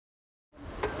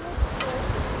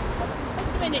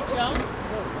minute, John.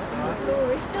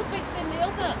 We're still fixing the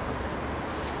other.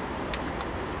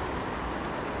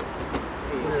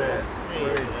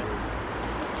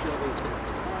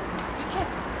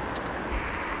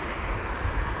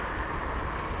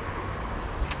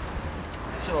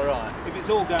 It's alright. If it's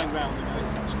all going round, you know,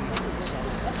 it's actually good. So.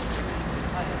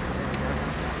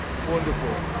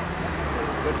 Wonderful.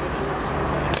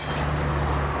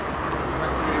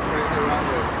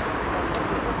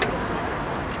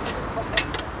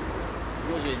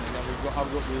 I've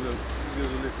got the little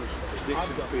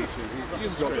Dixon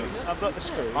pieces. I've got the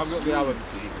screws. I've got the Allen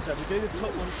key. So we do the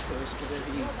top ones first because they're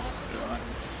the easiest. Right.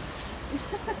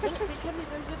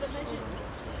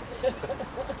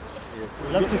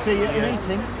 Love to see you at a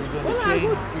meeting. Well, I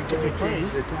would. To be free.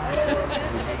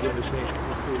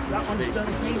 That one's done.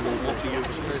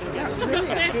 That's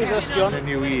brilliant. Excuse us, John. The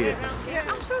new year. Yeah,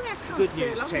 I'm sorry I can't Good say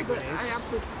news, long, Tegan, but is I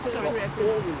have this all the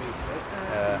leaflets.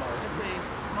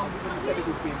 Said it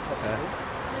would be impossible.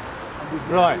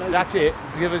 Right, that's it.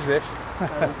 Give us this.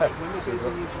 When we do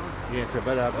the new one. Yes, I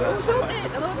better have that. Who's on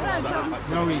it? Hello, John.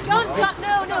 John,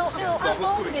 no, I'm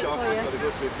holding it for you.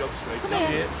 Come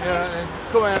here.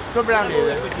 Come round here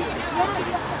then.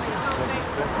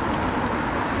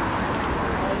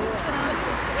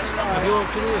 Have you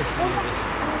walked to this?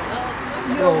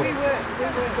 No,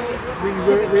 we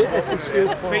were We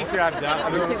Ecclesfield Park. Peter had that.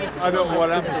 I don't know what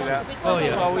happened to that. Oh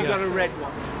yeah. Oh, we got a red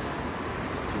one.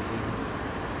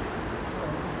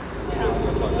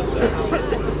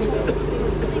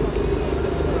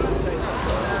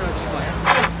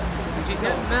 Did you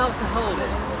get Mel to hold it?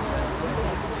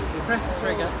 You press the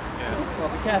trigger. Yeah. Well,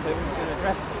 be careful, we're going to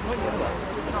press it.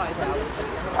 Try it out.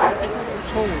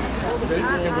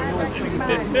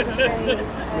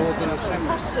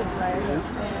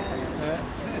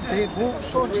 They bought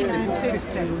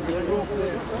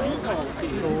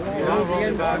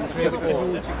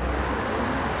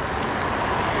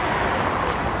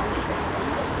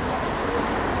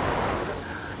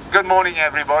Good morning,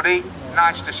 everybody.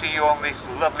 Nice to see you on this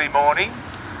lovely morning.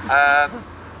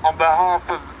 On behalf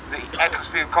of the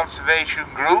Ecclesfield Conservation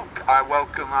Group, I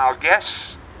welcome our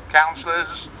guests,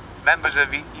 councillors, members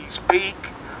of East Peak,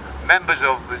 members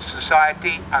of the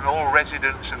Society and all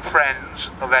residents and friends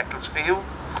of Ecclesfield.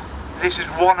 This is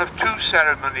one of two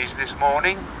ceremonies this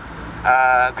morning.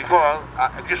 Before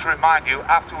I just remind you,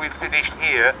 after we've finished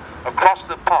here, across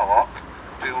the park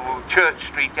to Church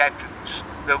Street entrance,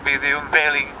 there'll be the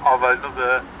unveiling of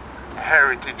another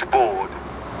heritage board.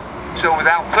 So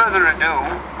without further ado,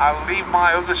 I'll leave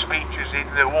my other speeches in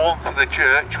the warmth of the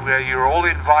church, where you're all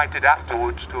invited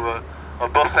afterwards to a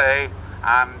buffet,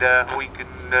 and we can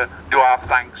do our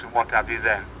thanks and what have you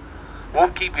then.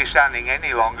 Won't keep you standing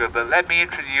any longer, but let me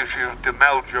introduce you to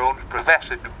Mel Jones,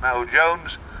 Professor Mel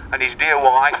Jones, and his dear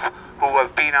wife, who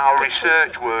have been our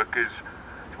research workers.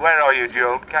 Where are you,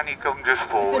 Joan? Can you come just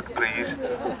forward, please?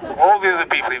 All the other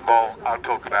people involved I'll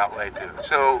talk about later.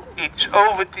 So it's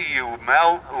over to you,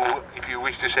 Mel, who, if you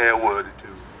wish to say a word or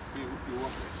two. You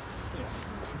want this? Yeah.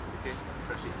 Okay,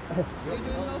 press it. You're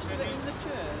doing most of it in the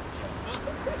church.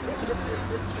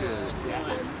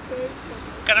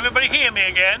 Can everybody hear me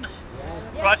again?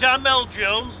 Right, I'm Mel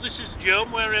Jones, this is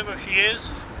Joan, wherever she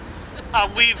is,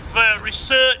 and we've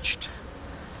researched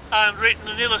and written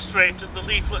and illustrated the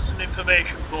leaflets and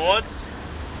information boards.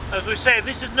 As we say,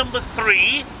 this is number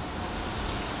 3,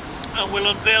 and we'll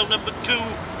unveil number 2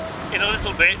 in a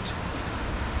little bit.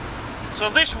 So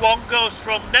this one goes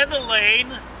from Nether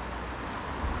Lane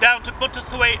down to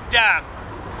Butterthwaite Dam.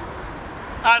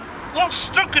 And what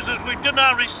struck us as we've done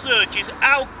our research is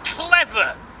how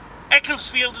clever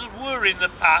Ecclesfielders were in the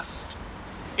past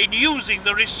in using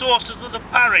the resources of the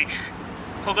parish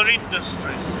for their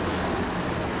industries.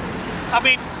 I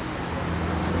mean,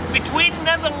 between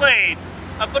Nether Lane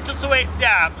and Butterthwaite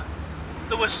Dam,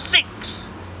 there were 6,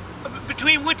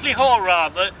 between Whitley Hall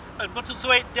rather, and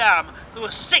Butterthwaite Dam, there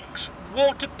were 6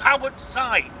 water-powered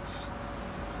sites.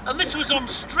 And this was on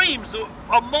streams that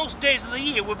on most days of the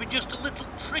year would be just a little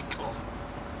trickle.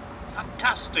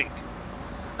 Fantastic.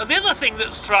 And the other thing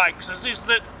that strikes us is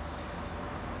that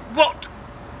what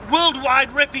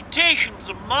worldwide reputations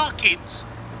and markets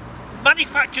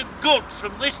manufactured goods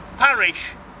from this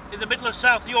parish in the middle of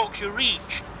South Yorkshire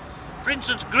reached. For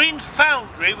instance, Green's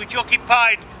Foundry, which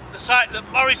occupied the site that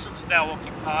Morrison's now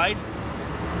occupied,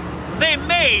 they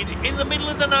made in the middle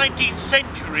of the 19th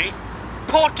century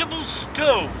portable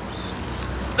stoves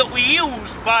that were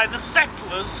used by the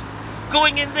settlers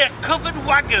going in their covered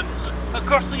wagons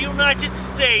across the United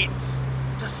States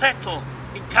to settle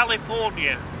in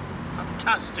California.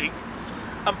 Fantastic.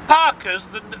 And Parker's,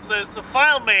 the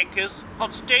file makers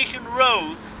on Station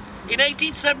Road, in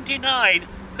 1879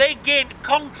 they gained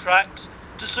contracts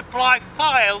to supply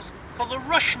files for the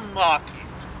Russian market.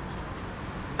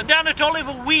 And down at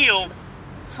Oliver Wheel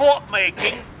fork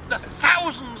making, the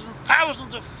thousands and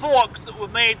thousands of forks that were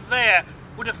made there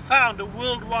would have found a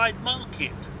worldwide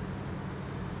market.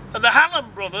 And the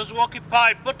Hallam brothers, who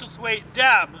occupied Butterthwaite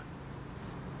Dam,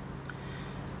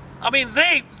 I mean,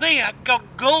 they had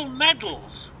got gold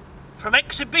medals from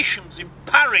exhibitions in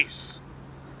Paris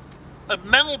and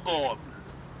Melbourne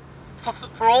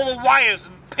for all the wires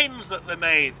and pins that they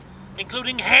made,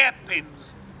 including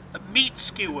hairpins and meat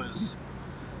skewers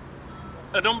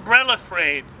and umbrella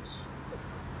frames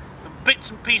and bits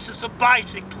and pieces of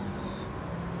bicycles,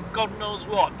 God knows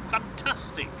what.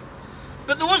 Fantastic.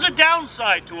 But there was a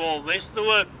downside to all this. There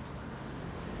were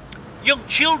young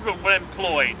children were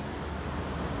employed.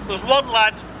 There was one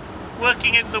lad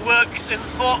working in the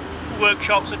fork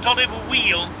workshops at Oliver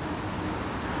Wheel,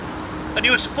 and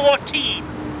he was 14,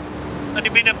 and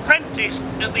he'd been apprenticed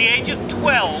at the age of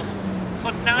 12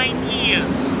 for 9 years.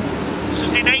 This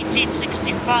was in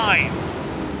 1865.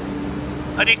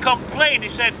 And he complained, he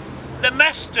said, "The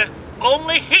master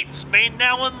only hits me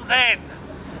now and then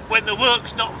when the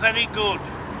work's not very good."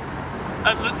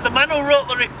 And the man who wrote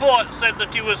the report said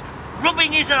that he was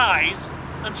rubbing his eyes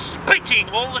and spitting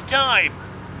all the time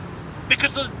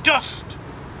because of the dust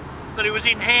that he was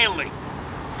inhaling.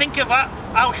 Think of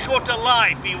how short a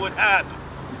life he would have.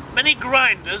 Many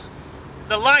grinders,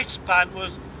 the lifespan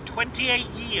was 28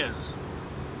 years.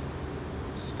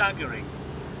 Staggering.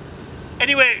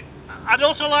 Anyway, I'd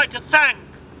also like to thank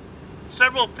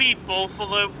several people for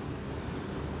the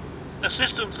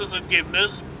assistance that they've given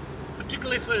us,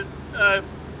 particularly for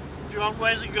Joan,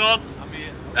 where's it gone? I'm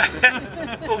here.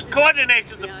 Who's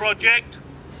coordinated the project,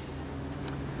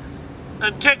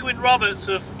 and Tegwin Roberts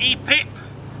of EPIP,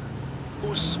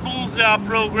 who smoothed our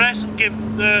progress and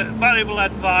given the valuable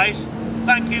advice.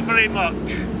 Thank you very much.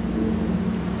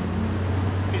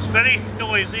 It's very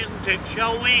noisy, isn't it?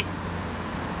 Shall we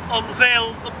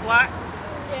unveil the plaque?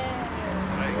 Yeah.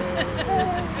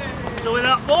 So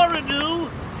without more ado,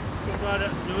 go right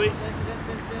up and do it.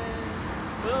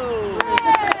 Oh.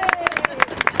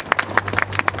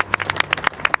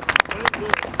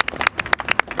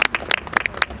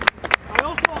 I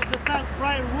also want to thank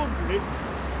Brian Woodley,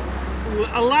 who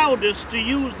allowed us to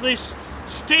use this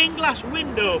stained glass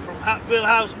window from Hatfield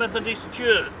House Methodist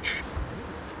Church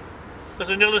as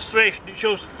an illustration. It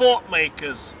shows fork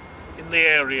makers in the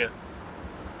area.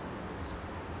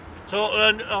 So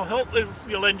I hope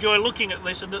you'll enjoy looking at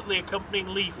this and at the accompanying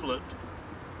leaflet.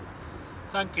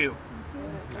 Thank you.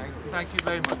 Thank you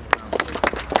very much.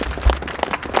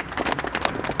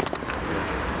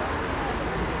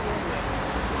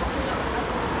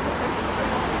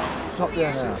 It's not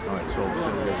there now. It's all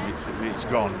it's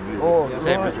gone. Oh,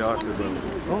 Same right. as the Ark of the World.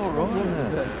 Oh, right.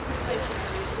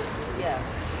 Yes.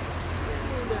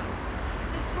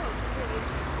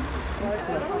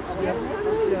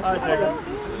 I take it.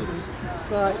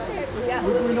 Right. Yeah.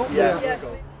 We're not Yeah. there. Yes.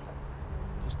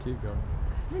 Just keep going.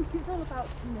 I think it's all about,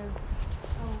 you know,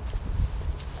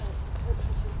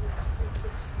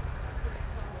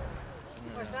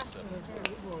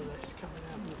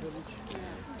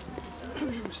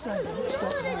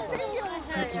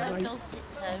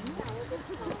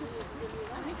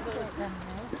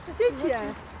 Did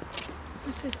you?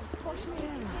 this is, what's my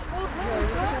name?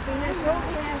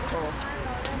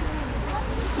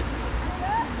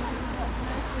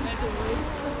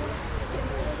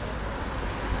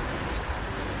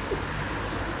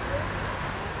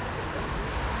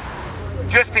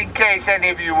 Just in case any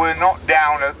of you were not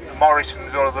down at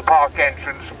Morrison's or the park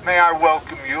entrance, may I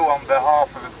welcome you on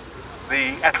behalf of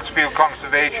the Ecclesfield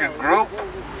Conservation Group.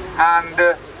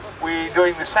 And we're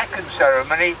doing the second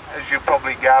ceremony, as you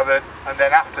probably gathered, and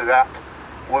then after that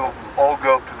we'll all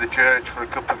go to the church for a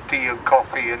cup of tea and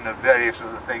coffee and various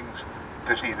other things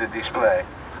to see the display.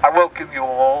 I welcome you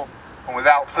all, and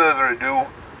without further ado,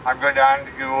 I'm going to hand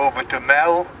you over to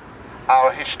Mel,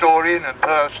 our historian and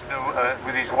person who,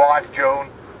 with his wife Joan,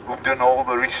 who've done all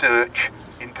the research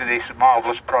into this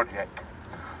marvellous project.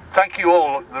 Thank you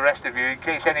all, the rest of you, in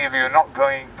case any of you are not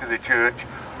going to the church,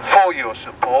 for your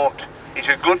support. It's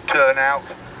a good turnout,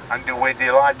 and we're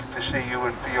delighted to see you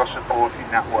and for your support in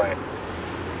that way.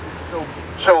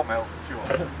 So Mel,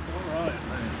 sure.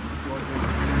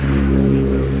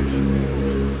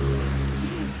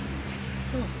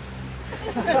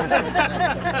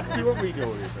 You want me to do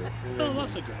it? Oh,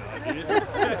 that's a good idea.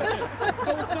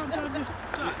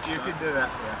 You can do that,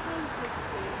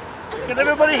 yeah. Can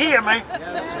everybody hear me?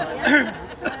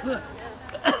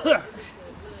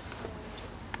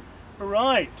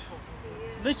 Right.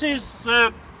 This is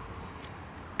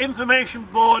information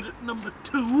board number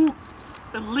 2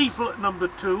 and leaflet number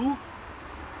 2.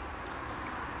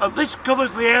 And this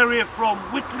covers the area from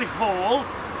Whitley Hall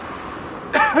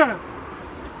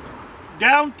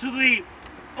down to the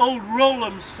old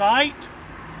Rowland site,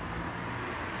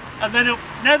 and then up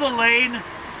Nether Lane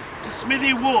to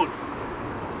Smithy Wood.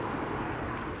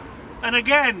 And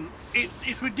again,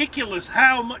 it's ridiculous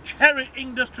how much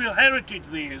industrial heritage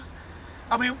there is.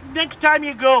 I mean, next time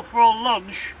you go for a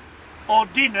lunch or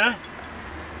dinner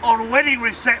or a wedding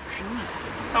reception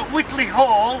at Whitley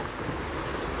Hall,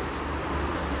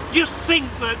 just think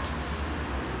that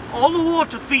all the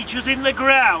water features in the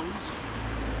grounds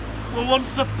were once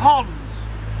the ponds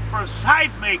for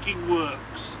scythe making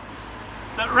works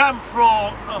that ran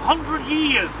for 100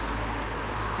 years,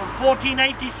 from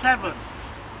 1487.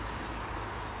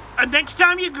 And next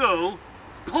time you go,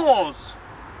 pause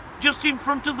just in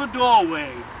front of the doorway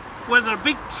where there are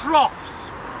big troughs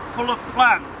full of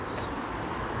plants.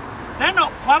 They're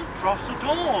not plant troughs at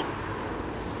all.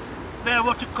 They're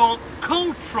what are called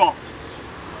coal troughs.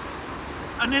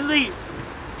 And in the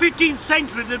 15th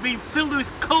century they'd been filled with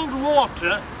cold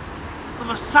water for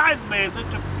the scythe maker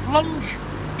to plunge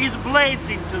his blades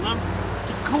into them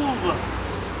to cool them.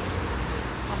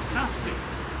 Fantastic.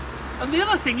 And the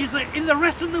other thing is that in the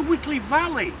rest of the Whitley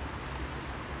Valley,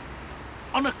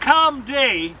 on a calm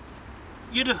day,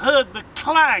 you'd have heard the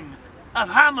clang of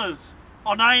hammers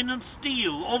on iron and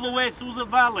steel all the way through the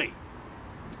valley.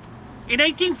 In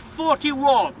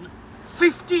 1841,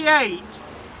 58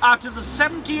 out of the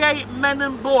 78 men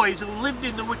and boys who lived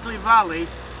in the Whitley Valley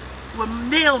were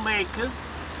nail makers,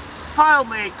 file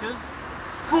makers,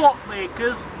 fork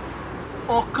makers,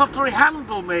 or cutlery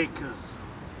handle makers.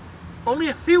 Only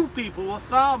a few people were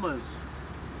farmers.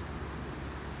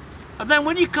 And then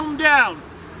when you come down,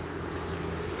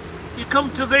 you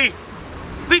come to the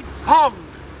big pond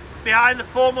behind the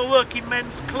former Working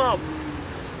Men's Club.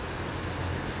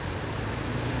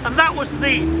 And that was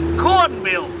the corn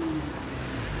mill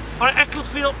for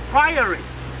Ecclesfield Priory.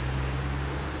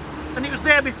 And it was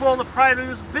there before the priory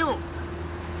was built.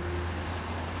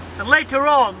 And later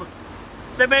on,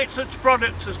 they made such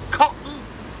products as cotton,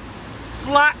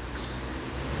 flax,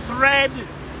 thread,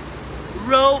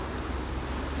 rope,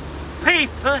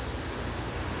 paper,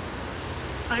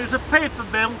 and it was a paper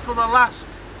mill for the last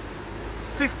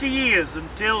 50 years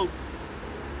until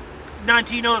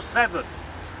 1907.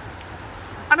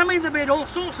 And I mean, they made all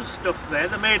sorts of stuff there.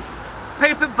 They made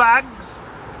paper bags,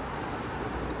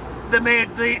 they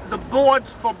made the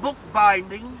boards for book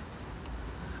binding,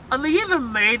 and they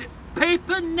even made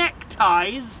paper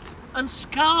neckties and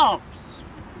scarves.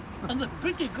 And they're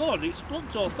pretty good. It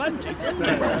looks authentic, doesn't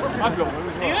it? I've got one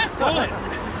as well. Yeah, got it.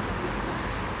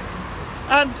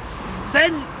 And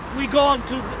then we go on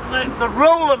to the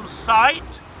Rowland site,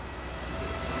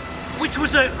 which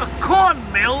was a corn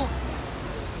mill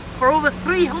for over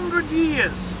 300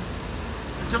 years,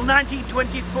 until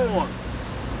 1924.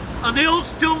 And the old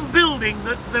stone building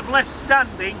that they've left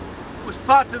standing was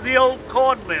part of the old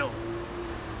corn mill.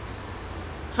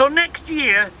 So next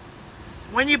year,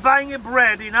 when you're buying your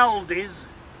bread in Aldi's,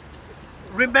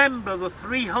 remember the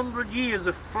 300 years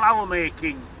of flour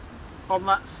making on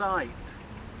that site.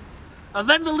 And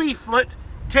then the leaflet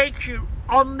takes you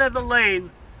on Nether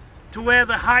Lane to where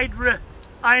the Hydra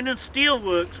Iron and Steel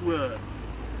Works were.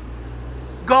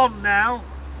 Gone now,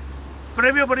 but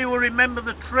everybody will remember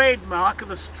the trademark of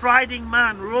a striding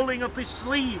man rolling up his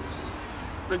sleeves,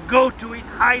 the go-to-it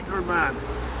Hydra man.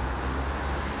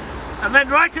 And then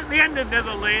right at the end of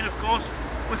Nether Lane, of course,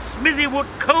 was Smithy Wood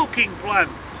coking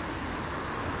plant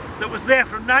that was there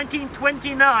from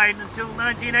 1929 until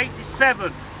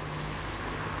 1987.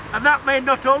 And that made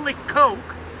not only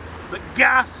coke, but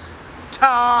gas,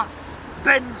 tar,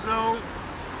 benzo.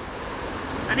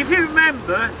 And if you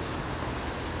remember,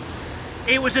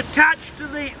 it was attached to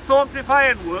the Thorncliffe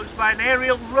Ironworks by an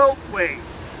aerial ropeway.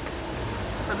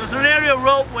 And there's an aerial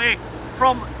ropeway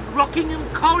from Rockingham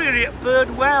Colliery at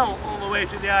Birdwell all the way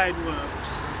to the ironworks.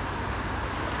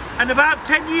 And about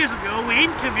 10 years ago we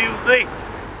interviewed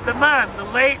the man, the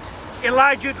late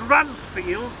Elijah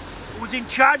Dransfield, who was in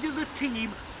charge of the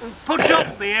team who put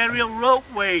up the aerial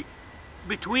ropeway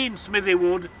between Smithy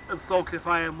Wood and Thorncliffe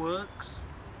Ironworks.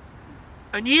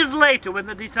 And years later, when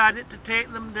they decided to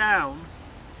take them down,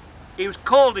 he was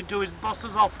called into his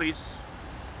boss's office,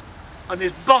 and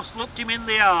his boss looked him in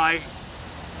the eye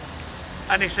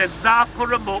and he said, "Thou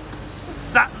put 'em up,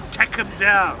 that'll take 'em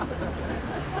down."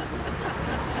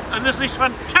 And there's this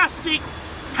fantastic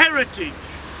heritage,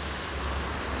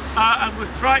 and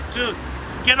we've tried to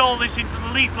get all this into the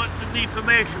leaflets and the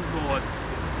information board.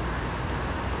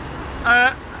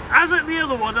 As at the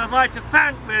other one, I'd like to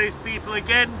thank various people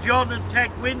again. John and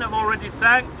Ted Gwynn I've already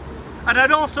thanked. And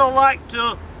I'd also like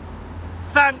to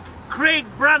thank Craig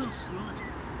Branson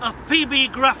of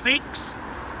PB Graphics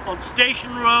on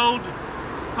Station Road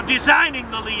for designing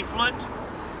the leaflet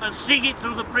and seeing it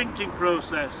through the printing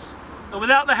process. And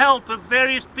without the help of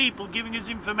various people giving us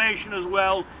information as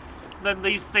well, then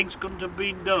these things couldn't have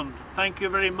been done. Thank you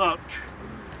very much.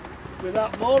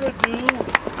 Without more ado...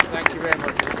 Thank you very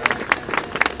much.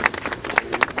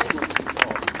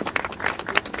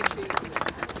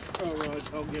 All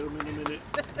right, I'll get them in a minute.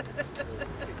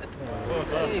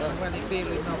 Even when he's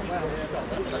feeling not well.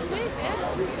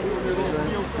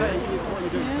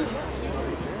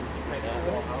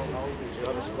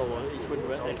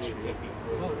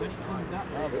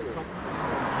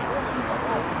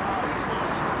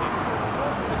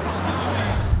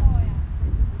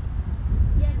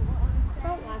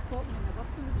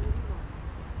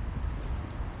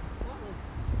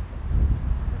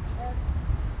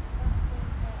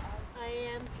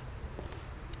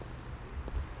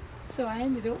 So I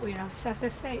ended up with, as I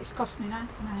say, it's cost me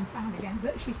 £99 again,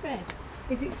 but she says,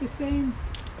 if it's the same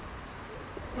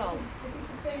font, if it's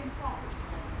the same font,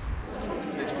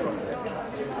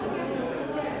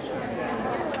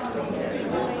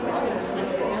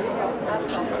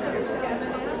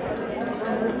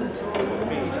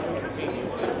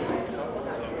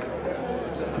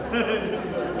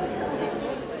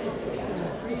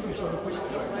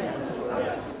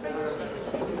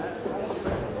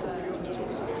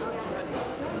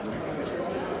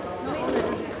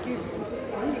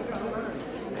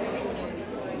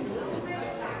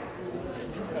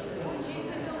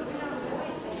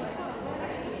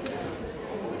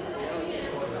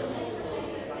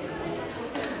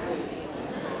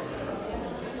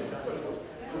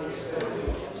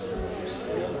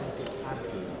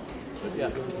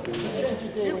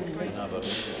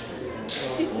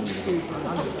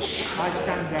 I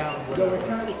stand down.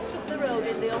 up the road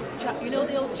in the old chapel, you know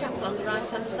the old chapel on the right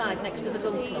hand side next to the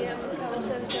gun club? Yeah.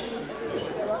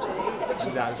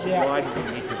 Why do you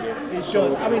need to be? It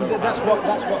should. I mean, that's what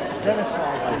the premise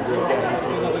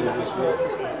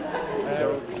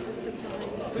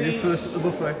Are you first at the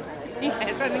buffet?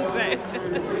 Yes, I think so.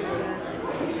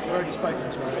 I've already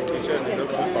spoken to her. You certainly look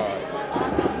the part.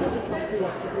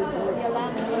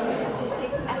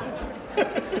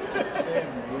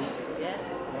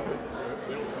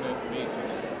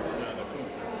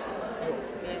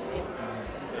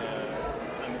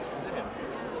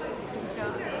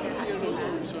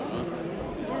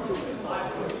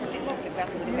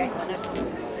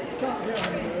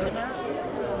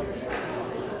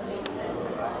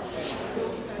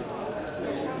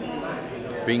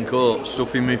 Been caught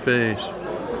stuffing my face.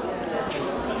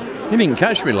 You didn't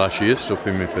catch me last year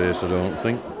stuffing my face, I don't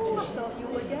think.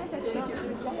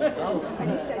 And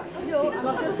he said, no,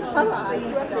 I'm just alive.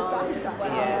 You have to find that.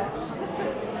 Yeah.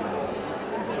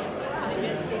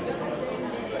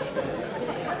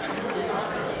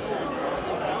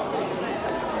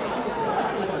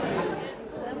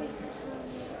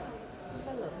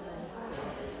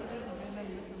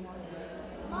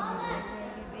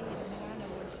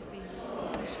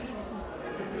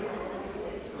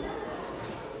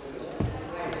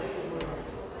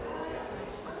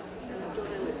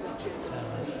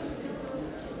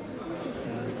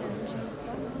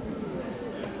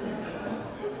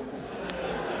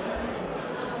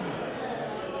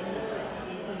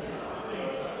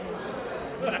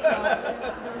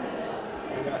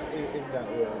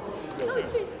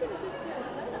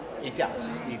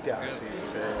 He does.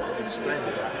 It's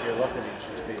splendid actually, a lot of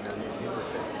interesting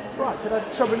and right, could I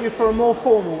trouble you for a more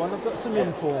formal one? I've got some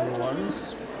informal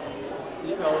ones.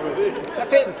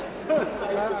 That's it!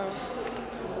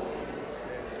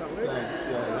 Thanks,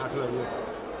 yeah, that's lovely.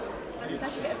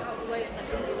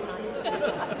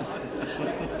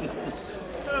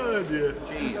 Oh dear.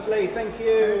 Jeez. Lovely, thank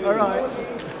you. Alright.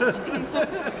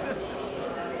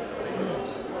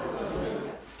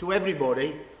 To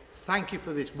everybody, thank you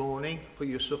for this morning, for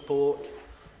your support,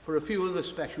 for a few other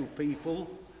special people,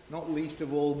 not least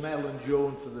of all Mel and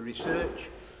Joan for the research,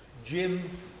 Jim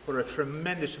for a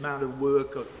tremendous amount of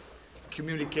work of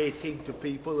communicating to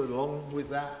people along with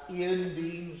that, Ian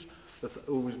Deans,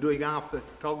 who was doing our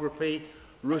photography,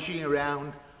 rushing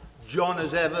around, John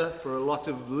as ever for a lot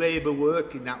of labour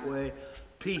work in that way,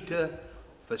 Peter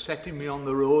for setting me on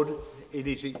the road in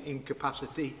his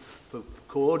incapacity, for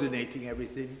coordinating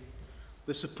everything,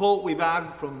 the support we've had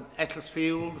from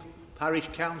Ecclesfield, parish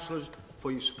councillors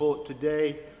for your support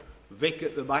today, Vic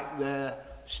at the back there,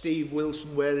 Steve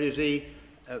Wilson, where is he?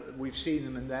 We've seen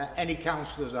them in there. Any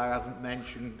councillors I haven't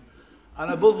mentioned,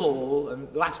 And above all,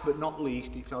 and last but not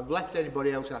least, if I've left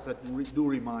anybody else out, do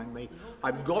remind me,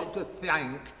 I've got to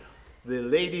thank the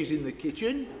ladies in the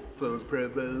kitchen for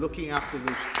looking after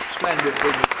this splendid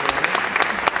thing this morning.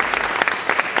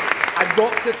 I've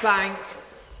got to thank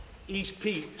East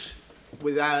Peaks.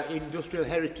 With our industrial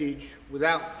heritage,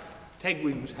 without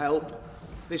Tegwin's help,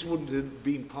 this wouldn't have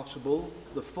been possible.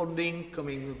 The funding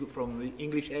coming from the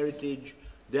English Heritage,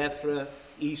 DEFRA,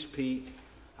 East Peak,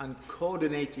 and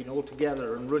coordinating all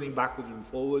together and running backwards and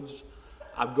forwards.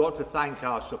 I've got to thank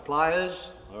our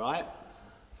suppliers, all right,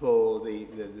 for the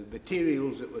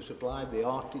materials that were supplied, the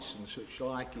artists and such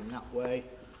like in that way.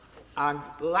 And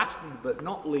last but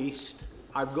not least,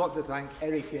 I've got to thank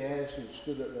Eric Ayres, who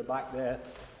stood at the back there,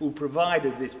 who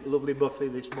provided this lovely buffet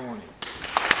this morning.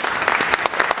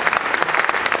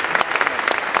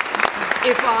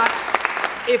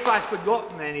 If I've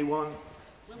forgotten anyone,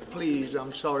 please,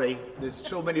 I'm sorry. There's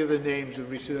so many other names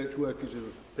of research workers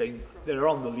of things that are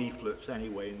on the leaflets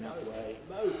anyway in that way.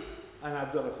 And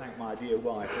I've got to thank my dear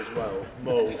wife as well,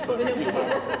 Mo, for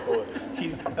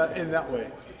she's in that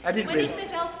way. I didn't when really... you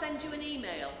said I'll send you an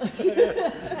email.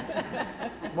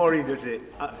 Maureen does it.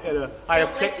 I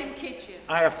have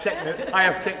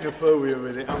technophobia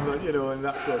with it. I'm not, you know, in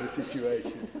that sort of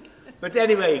situation. But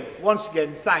anyway, once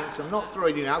again, thanks. I'm not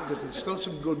throwing it out because there's still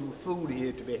some good food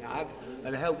here to be had,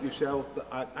 and help yourself. But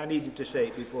I needed to say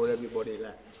it before everybody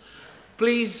left.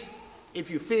 Please, if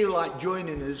you feel like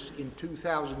joining us in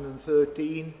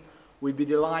 2013, we'd be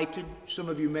delighted. Some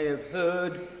of you may have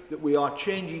heard that we are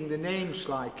changing the name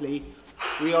slightly.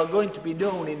 We are going to be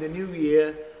known in the new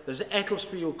year as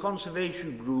Ecclesfield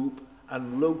Conservation Group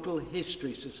and Local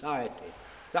History Society.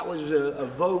 That was a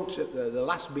vote at the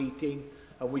last meeting,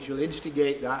 and we shall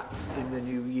instigate that in the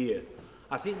new year.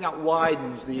 I think that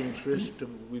widens the interest.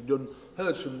 We've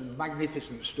heard some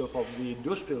magnificent stuff of the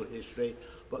industrial history,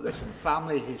 but there's some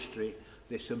family history,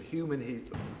 there's some human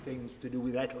things to do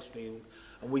with Ecclesfield,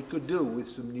 and we could do with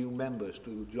some new members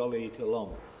to jolly it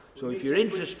along. So if you're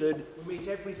interested... We meet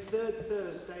every third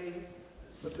Thursday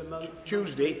of the month.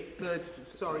 Tuesday.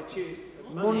 Tuesday.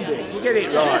 Monday. You get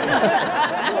it right.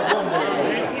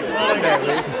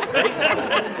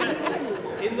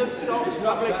 In the Stocks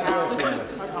Public House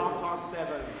at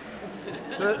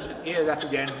 7:30. Hear that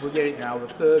again. We'll get it now. The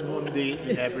third Monday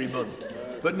in every month.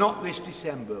 But not this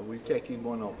December. We've taken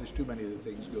one off. There's too many other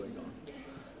things going on.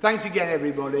 Thanks again,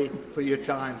 everybody, for your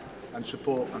time and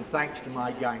support. And thanks to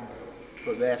my gang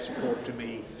for their support to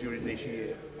me during this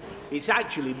year. It's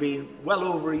actually been well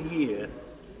over a year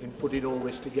in putting all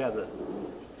this together.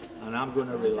 And I'm going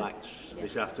to relax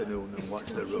this afternoon and watch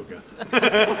the rugger.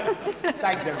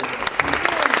 Thanks,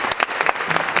 everybody.